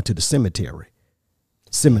 you going to the seminary.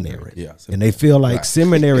 Yeah, and they feel like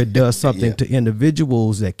seminary does something to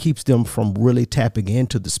individuals that keeps them from really tapping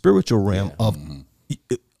into the spiritual realm of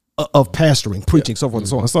pastoring, preaching, so forth and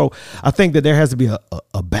so on. So I think that there has to be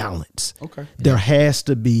a balance. Okay. There has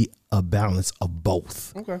to be a balance of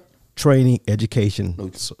both. Okay. Training,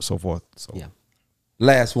 education, so forth. So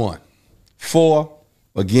last one. For,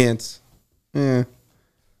 against, and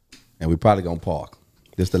we probably gonna park.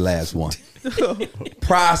 This is the last one.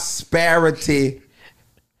 Prosperity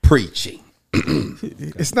preaching.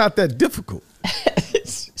 It's not that difficult.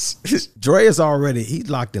 Dre is already, he's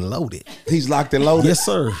locked and loaded. He's locked and loaded? Yes,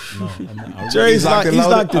 sir. Dre's locked and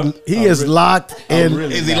loaded. He is locked and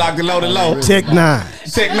loaded. Is he locked and loaded low? Tech 9.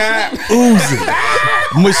 Tech 9. Uzi.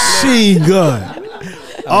 Machine gun.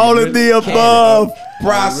 All of the above.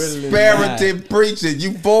 Prosperity preaching.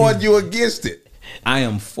 You for it, you against it? I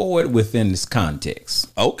am for it within this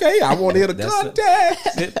context. Okay, I want to hear the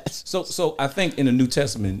context. So I think in the New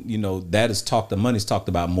Testament, that is the money's talked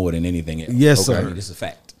about more than anything else. Yes, sir. I mean, it's a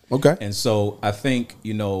fact. Okay. And so I think,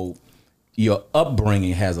 your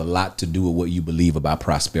upbringing has a lot to do with what you believe about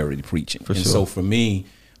prosperity preaching. So for me,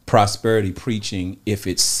 prosperity preaching, if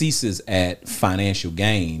it ceases at financial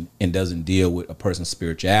gain and doesn't deal with a person's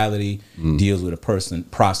spirituality, deals with a person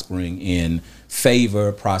prospering in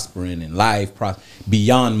favor, prospering in life,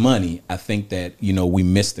 beyond money, I think that, we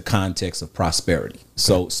miss the context of prosperity.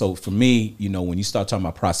 Okay. So for me, when you start talking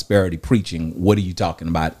about prosperity preaching, what are you talking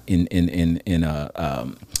about in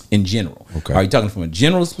general? Okay. Are you talking from a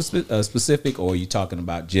general specific, or are you talking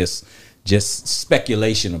about just just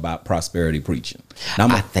speculation about prosperity preaching. Now,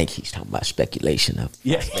 I think he's talking about speculation of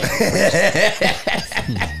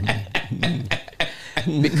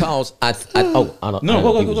because I don't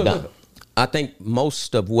know. I think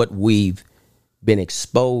most of what we've been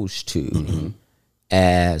exposed to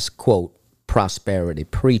as, quote, prosperity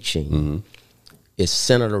preaching is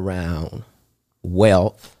centered around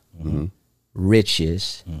wealth,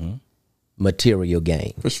 riches, material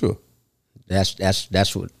gain. For sure.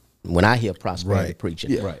 That's what, when I hear prosperity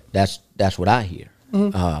preaching, that's what I hear.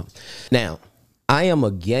 Now, I am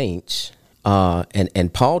against,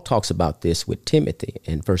 and Paul talks about this with Timothy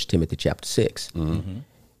in 1 Timothy chapter 6.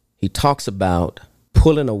 He talks about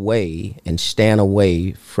pulling away and stand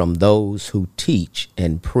away from those who teach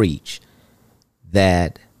and preach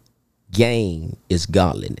that gain is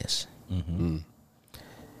godliness.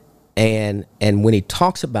 And when he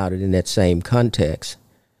talks about it in that same context,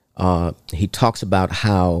 he talks about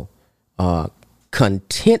how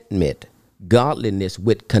contentment, godliness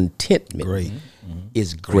with contentment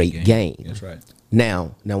is great gain. That's right.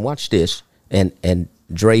 Now watch this, and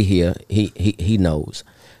Dre here, he knows,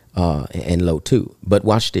 and Lo too. But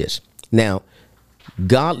watch this. Now,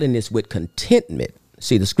 godliness with contentment.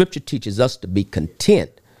 See, the scripture teaches us to be content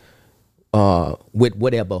with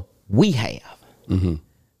whatever we have.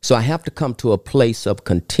 So I have to come to a place of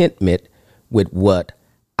contentment with what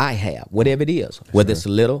I have, whatever it is, whether it's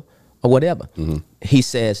little or whatever. He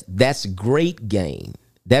says that's great gain.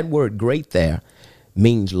 That word great there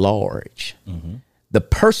means large. The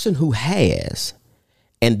person who has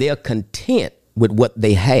and they're content with what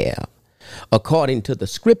they have, according to the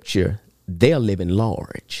scripture, they're living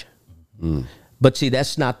large. But see,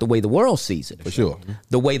 that's not the way the world sees it. For sure.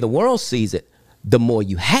 The way the world sees it, the more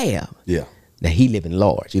you have, now he living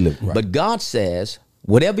large. But God says,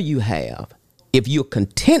 whatever you have, if you're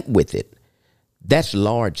content with it, that's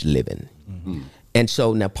large living. And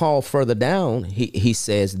so now Paul further down, he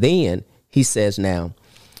says now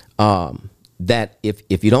that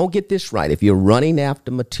if you don't get this right, if you're running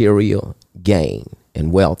after material gain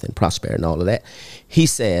and wealth and prosperity and all of that, he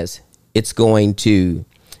says it's going to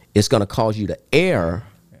cause you to err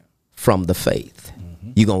from the faith.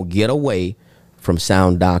 You're going to get away from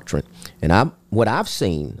sound doctrine. And what I've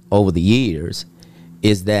seen over the years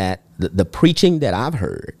is that the preaching that I've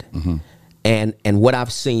heard and what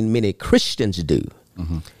I've seen many Christians do,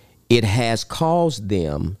 it has caused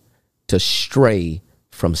them to stray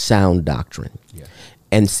from sound doctrine.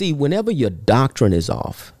 And see, whenever your doctrine is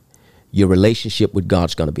off, your relationship with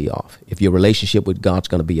God's going to be off. If your relationship with God's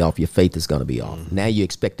going to be off, your faith is going to be off. Now you're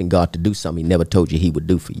expecting God to do something he never told you he would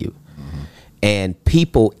do for you. And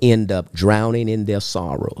people end up drowning in their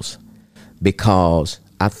sorrows because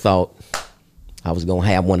I thought I was going to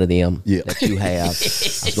have one of them that you have. I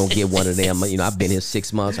was going to get one of them. You know, I've been here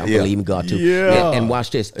 6 months. I'm believing God too. And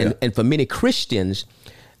watch this. And for many Christians,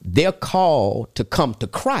 their call to come to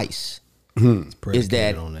Christ is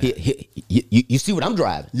that, you see what I'm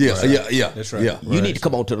driving. That's right. You need to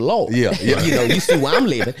come on to the Lord. You know, you see where I'm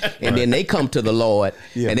living. And then they come to the Lord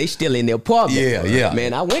and they still in their apartment.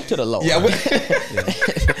 Man, I went to the Lord.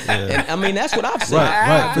 And I mean, that's what I've seen.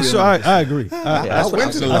 Right. For sure. I agree.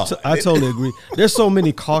 I totally agree. There's so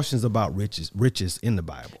many cautions about riches in the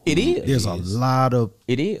Bible. It is. There's a lot of,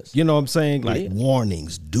 it is. You know what I'm saying? Like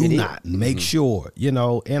warnings, do not, make sure, you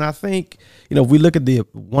know. And I think, you know, if we look at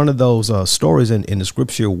one of those stories in the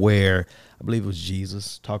scripture where I believe it was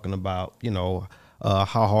Jesus talking about, you know, how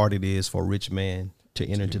hard it is for a rich man to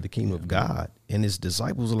enter into the kingdom of God, and his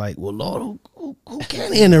disciples were like, "Well, Lord, who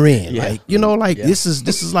can enter in?" Like, you know, like this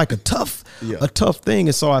is like a tough thing.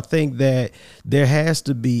 And so I think that there has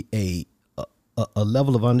to be a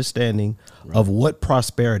level of understanding of what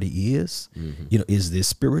prosperity is. You know, is this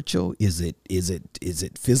spiritual? Is it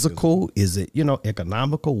physical? Is it, you know,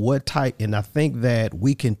 economical? What type? And I think that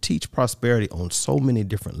we can teach prosperity on so many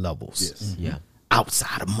different levels.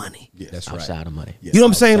 Outside of money. That's right. Outside of money. You know what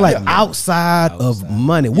I'm saying? Like outside of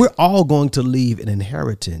money. We're all going to leave an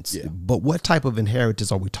inheritance. But what type of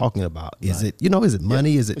inheritance are we talking about? Is it, you know, is it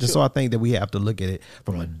money? Is it? Sure. So I think that we have to look at it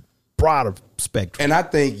from a broader spectrum. And I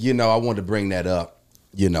think, you know, I wanted to bring that up,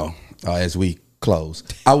 you know, as we close.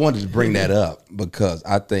 I wanted to bring that up because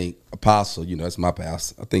I think Apostle, you know, it's my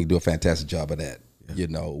pastor, I think do a fantastic job of that. You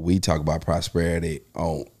know, we talk about prosperity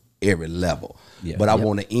on every level. But I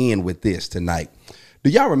want to end with this tonight. Do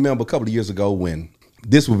y'all remember a couple of years ago when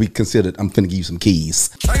this would be considered, I'm finna give you some keys.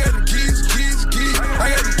 I got the keys. I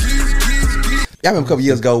got the keys. Y'all remember a couple of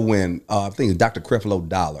years ago when I think Dr. Creflo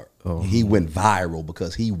Dollar, he went viral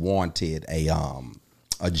because he wanted a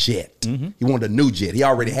jet. He wanted a new jet. He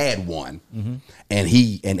already had one. And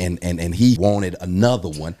he wanted another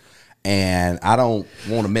one. And I don't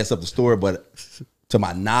want to mess up the story, but to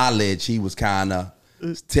my knowledge, he was kind of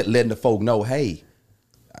letting the folk know, hey,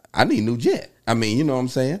 I need a new jet. I mean, you know what I'm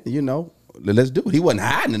saying? You know, let's do it. He wasn't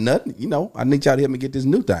hiding or nothing. You know, I need y'all to help me get this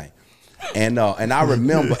new thing. And I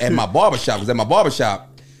remember at my barbershop, because at my barbershop,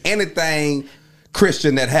 anything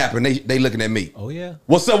Christian that happened, they looking at me. Oh, yeah.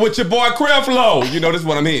 What's up with your boy Creflo? You know, this is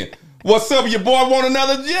what I'm hearing. What's up, your boy want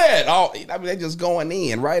another jet? Oh, I mean, they just going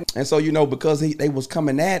in, right? And so, you know, because they was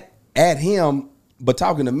coming at him, but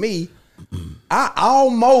talking to me, I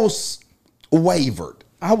almost wavered.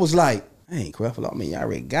 I was like, hey, Creflo, I mean, I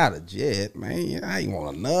already got a jet, man. I ain't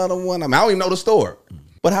want another one. I mean, I don't even know the story.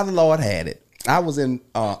 But how the Lord had it. I was in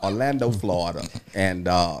Orlando, Florida, and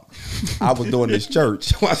I was doing this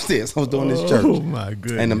church. Watch this. I was doing this church. Oh, my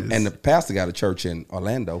goodness. And the pastor got a church in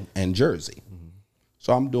Orlando and Jersey.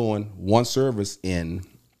 So I'm doing one service in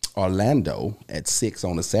Orlando at 6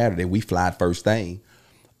 on a Saturday. We fly first thing.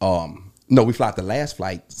 No, we fly the last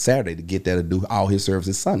flight Saturday to get there to do all his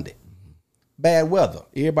services Sunday. Bad weather.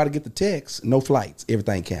 Everybody get the text. No flights.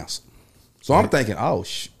 Everything canceled. So I'm thinking,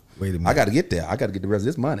 wait a minute. I got to get there. I got to get the rest of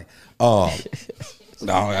this money. No,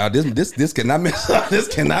 this cannot mess up. This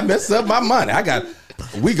cannot mess up my money.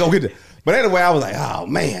 We go get it. But anyway, I was like, oh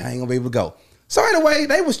man, I ain't gonna be able to go. So anyway,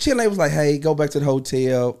 they was chilling. They was like, hey, go back to the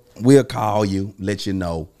hotel. We'll call you, let you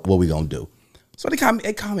know what we gonna do. So they called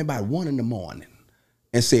me about 1 a.m.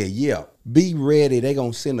 and said, yeah, be ready. They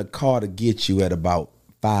gonna send a car to get you at about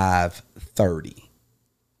 5:30.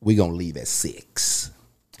 We gonna leave at 6.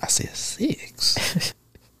 I said, 6?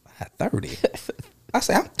 5:30. I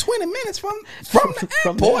said, I'm 20 minutes from the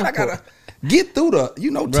airport. I gotta get through the,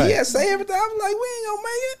 TSA, everything. I was like, we ain't gonna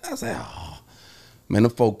make it. I said, oh man, the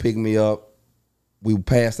folk picked me up. We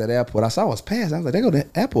passed that airport. I saw us pass. I was like, they go to the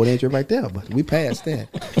airport entry right there, but we passed that.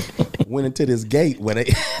 Went into this gate where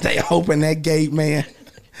they opened that gate, man.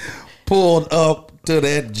 Pulled up to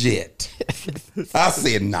that jet. I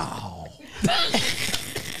said, no.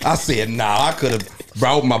 I could have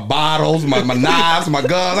brought my bottles, my knives, my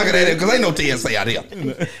guns. I could have, because ain't no TSA out here.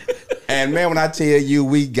 And man, when I tell you,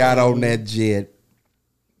 we got on that jet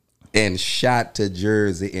and shot to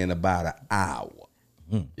Jersey in about an hour.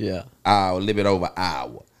 Yeah. A little bit over an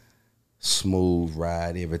hour. Smooth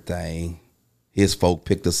ride, everything. His folk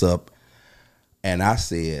picked us up. And I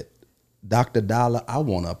said, Dr. Dollar, I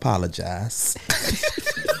want to apologize.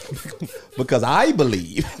 Because I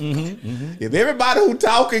believe if everybody who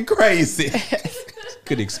talking crazy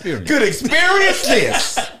could experience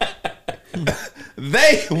this,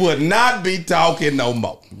 they would not be talking no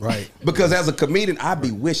more. Right. Because as a comedian, I'd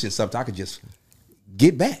be wishing something I could just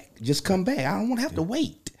get back, just come back. I don't want to have to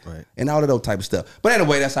wait. Right. And all of those type of stuff. But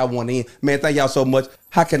anyway, that's how I want to end. Man, thank y'all so much.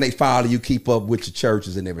 How can they follow you, keep up with your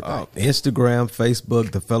churches and everything? Instagram, Facebook,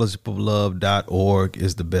 thefellowshipoflove.org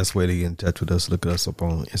is the best way to get in touch with us. Look us up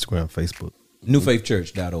on Instagram, Facebook.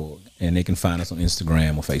 NewFaithChurch.org. And they can find us on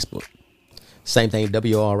Instagram or Facebook. Same thing,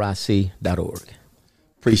 WRIC.org.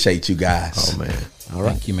 Appreciate you guys. Oh, man. All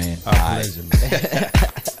right. Thank you, man. Our pleasure, man.